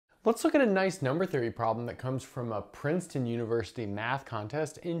Let's look at a nice number theory problem that comes from a Princeton University math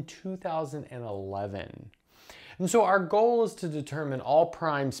contest in 2011. And so our goal is to determine all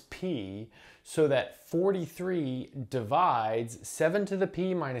primes p so that 43 divides 7 to the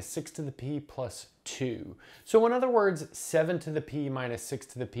p minus 6 to the p plus 2. So in other words, 7 to the p minus 6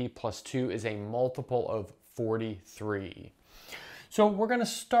 to the p plus 2 is a multiple of 43. So we're going to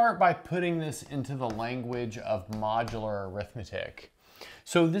start by putting this into the language of modular arithmetic.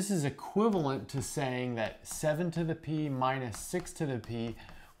 So this is equivalent to saying that 7 to the p minus 6 to the p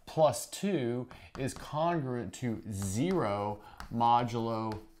plus 2 is congruent to 0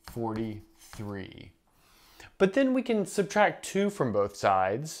 modulo 43. But then we can subtract 2 from both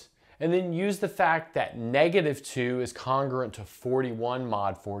sides and then use the fact that negative 2 is congruent to 41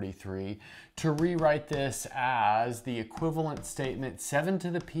 mod 43 to rewrite this as the equivalent statement 7 to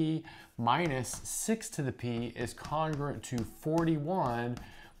the p minus 6 to the p is congruent to 41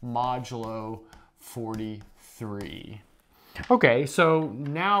 modulo 43. Okay, so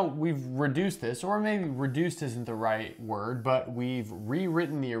now we've reduced this, or maybe reduced isn't the right word, but we've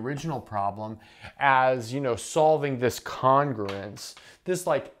rewritten the original problem as, solving this congruence, this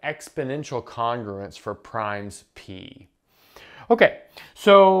like exponential congruence for primes p. Okay,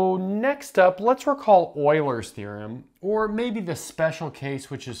 so next up, let's recall Euler's theorem, or maybe the special case,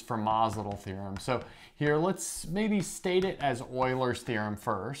 which is Fermat's little theorem. So here, let's maybe state it as Euler's theorem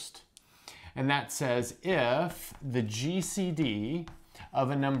first. And that says if the GCD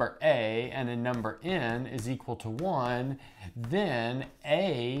of a number a and a number n is equal to 1, then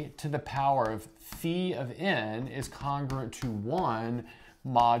a to the power of phi of n is congruent to 1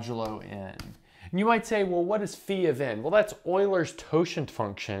 modulo n. And you might say, well, what is phi of n? Well, that's Euler's totient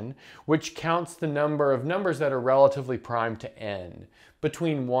function, which counts the number of numbers that are relatively prime to n,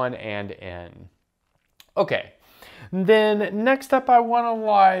 between 1 and n. Okay, then next up I want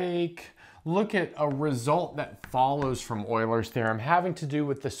to look at a result that follows from Euler's theorem having to do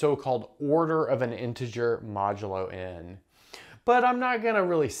with the so-called order of an integer modulo n. But I'm not going to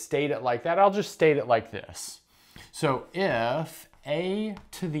really state it like that. I'll just state it like this. So if a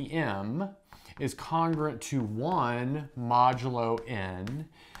to the m is congruent to 1 modulo n,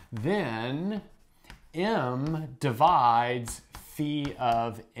 then m divides phi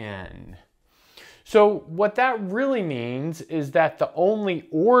of n. So what that really means is that the only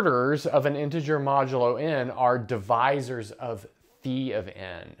orders of an integer modulo n are divisors of phi of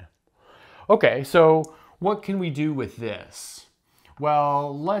n. Okay, so what can we do with this?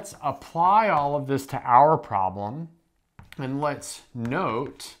 Well, let's apply all of this to our problem, and let's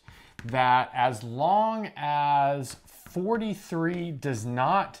note that as long as 43 does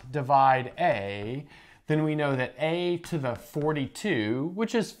not divide a, then we know that a to the 42,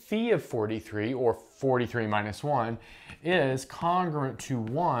 which is phi of 43, or 43 minus 1, is congruent to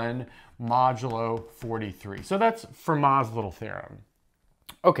 1 modulo 43. So that's Fermat's little theorem.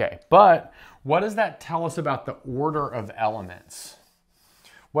 Okay, but what does that tell us about the order of elements?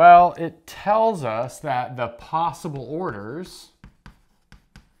 Well, it tells us that the possible orders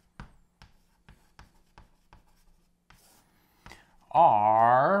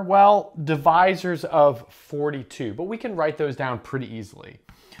are, well, divisors of 42, but we can write those down pretty easily.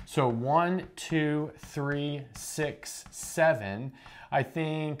 So 1, 2, 3, 6, 7. I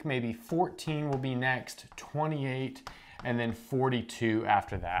think maybe 14 will be next, 28, and then 42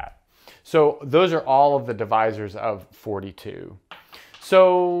 after that. So those are all of the divisors of 42.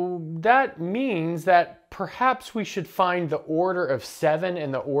 So that means that perhaps we should find the order of 7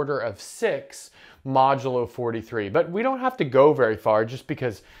 and the order of 6 modulo 43. But we don't have to go very far just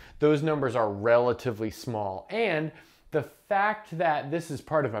because those numbers are relatively small. And the fact that this is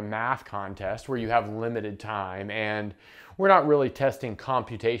part of a math contest where you have limited time and we're not really testing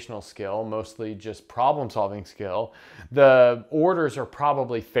computational skill, mostly just problem-solving skill, the orders are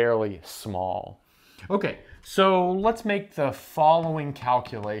probably fairly small. Okay, so let's make the following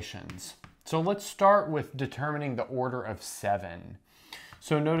calculations. So let's start with determining the order of 7.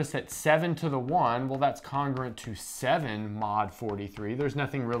 So notice that 7 to the 1, well, that's congruent to 7 mod 43. There's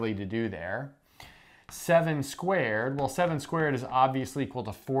nothing really to do there. 7 squared, well, 7 squared is obviously equal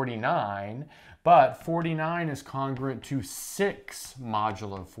to 49, but 49 is congruent to 6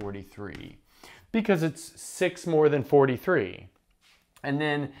 modulo 43 because it's 6 more than 43. And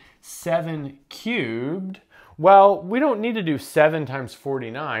then 7 cubed, well, we don't need to do 7 times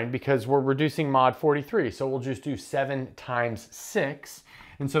 49 because we're reducing mod 43. So we'll just do 7 times 6.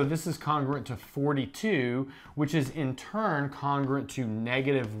 And so this is congruent to 42, which is in turn congruent to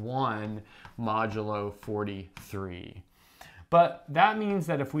 -1 modulo 43. But that means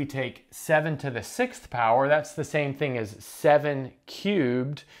that if we take 7 to the 6th power, that's the same thing as 7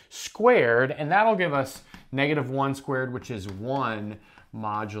 cubed squared, and that'll give us -1 squared, which is 1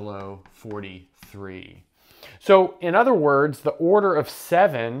 modulo 43. So in other words, the order of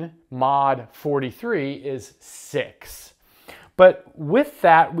 7 mod 43 is 6. But with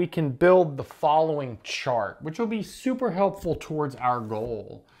that, we can build the following chart, which will be super helpful towards our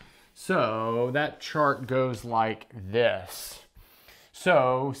goal. So that chart goes like this.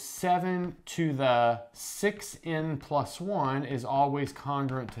 So 7 to the 6n plus 1 is always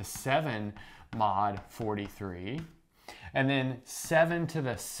congruent to 7 mod 43. And then 7 to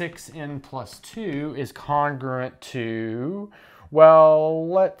the 6n plus 2 is congruent to, well,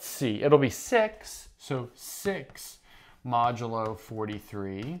 let's see. It'll be 6, so 6 modulo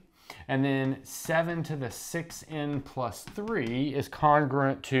 43. And then 7 to the 6n plus 3 is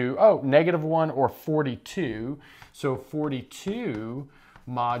congruent to, -1 or 42. So 42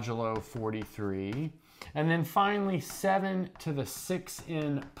 modulo 43. And then finally 7 to the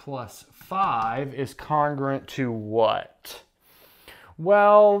 6n plus 5 is congruent to what?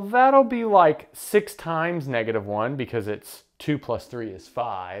 Well, that'll be like 6 times -1 because it's 2 plus 3 is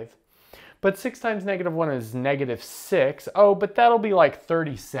 5. But 6 times -1 is -6. Oh, but that'll be like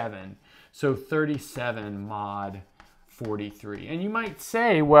 37. So 37 mod 43. And you might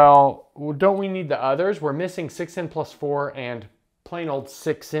say, well, don't we need the others? We're missing 6n plus 4 and plain old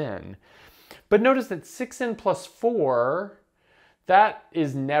 6n. But notice that 6n plus 4, that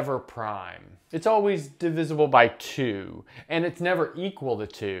is never prime. It's always divisible by 2, and it's never equal to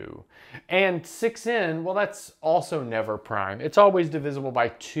 2. And 6n, well, that's also never prime. It's always divisible by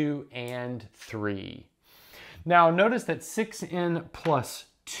 2 and 3. Now, notice that 6n plus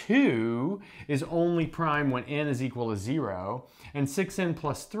 2 is only prime when n is equal to 0, and 6n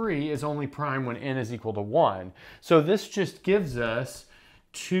plus 3 is only prime when n is equal to 1. So this just gives us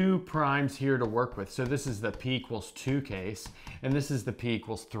 2 primes here to work with. So this is the p equals 2 case, and this is the p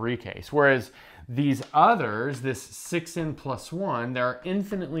equals 3 case. Whereas these others, this 6n plus 1, there are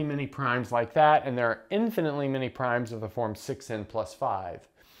infinitely many primes like that, and there are infinitely many primes of the form 6n plus 5.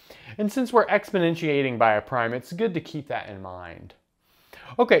 And since we're exponentiating by a prime, it's good to keep that in mind.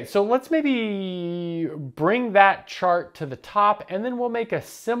 Okay, so let's maybe bring that chart to the top, and then we'll make a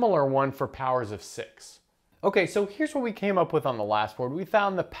similar one for powers of 6. Okay, so here's what we came up with on the last board. We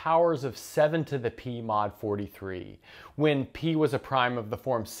found the powers of 7 to the p mod 43. When p was a prime of the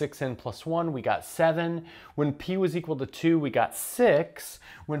form 6n plus 1, we got 7. When p was equal to 2, we got 6.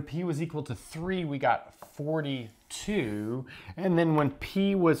 When p was equal to 3, we got 42. And then when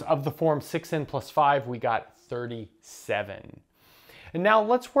p was of the form 6n plus 5, we got 37. And now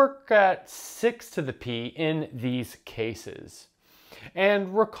let's work at 6 to the p in these cases.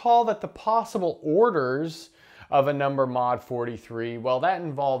 And recall that the possible orders of a number mod 43, well, that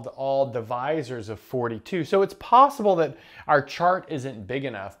involved all divisors of 42. So it's possible that our chart isn't big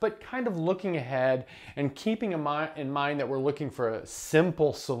enough, but kind of looking ahead and keeping in mind that we're looking for a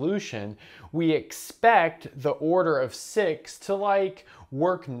simple solution, we expect the order of 6 to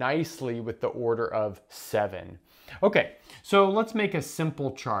work nicely with the order of 7. Okay, so let's make a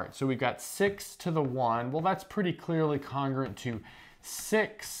simple chart. So we've got 6 to the 1. Well, that's pretty clearly congruent to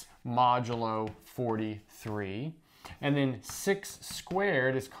 6 modulo 43. And then 6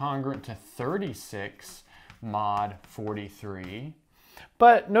 squared is congruent to 36 mod 43.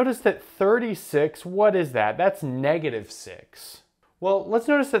 But notice that 36, what is that? That's -6. Well, let's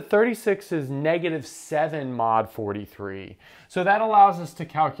notice that 36 is -7 mod 43. So that allows us to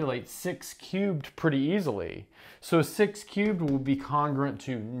calculate 6 cubed pretty easily. So 6 cubed will be congruent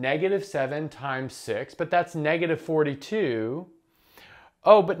to -7 times 6, but that's -42.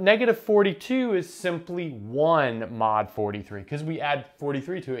 Oh, but -42 is simply 1 mod 43 because we add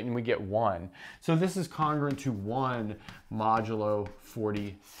 43 to it and we get 1. So this is congruent to 1 modulo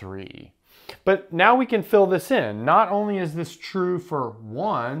 43. But now we can fill this in. Not only is this true for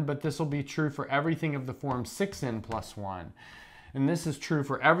 1, but this will be true for everything of the form 6n plus 1. And this is true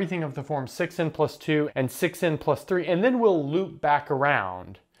for everything of the form 6n plus 2 and 6n plus 3. And then we'll loop back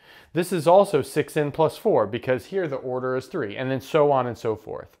around. This is also 6n plus 4 because here the order is 3, and then so on and so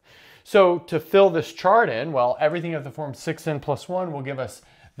forth. So to fill this chart in, well, everything of the form 6n plus 1 will give us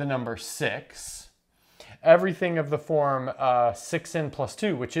the number 6. Everything of the form 6n plus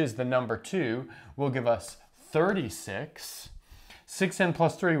 2, which is the number 2, will give us 36. 6n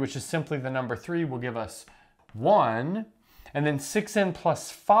plus 3, which is simply the number 3, will give us 1. And then 6n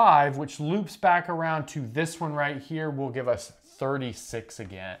plus 5, which loops back around to this one right here, will give us 36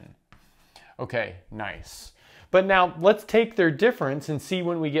 again. Okay, nice. But now let's take their difference and see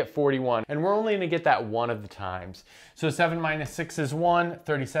when we get 41. And we're only going to get that one of the times. So 7 minus 6 is 1,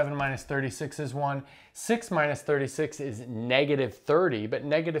 37 minus 36 is 1, 6 minus 36 is negative 30, but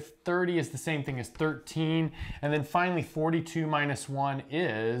negative 30 is the same thing as 13. And then finally 42 minus 1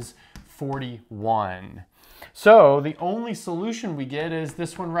 is 41. So the only solution we get is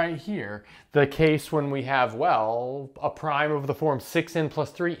this one right here. The case when we have, well, a prime of the form 6n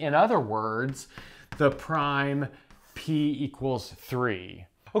plus 3. In other words, the prime p equals 3.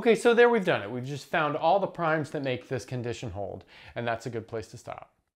 Okay, so there we've done it. We've just found all the primes that make this condition hold, and that's a good place to stop.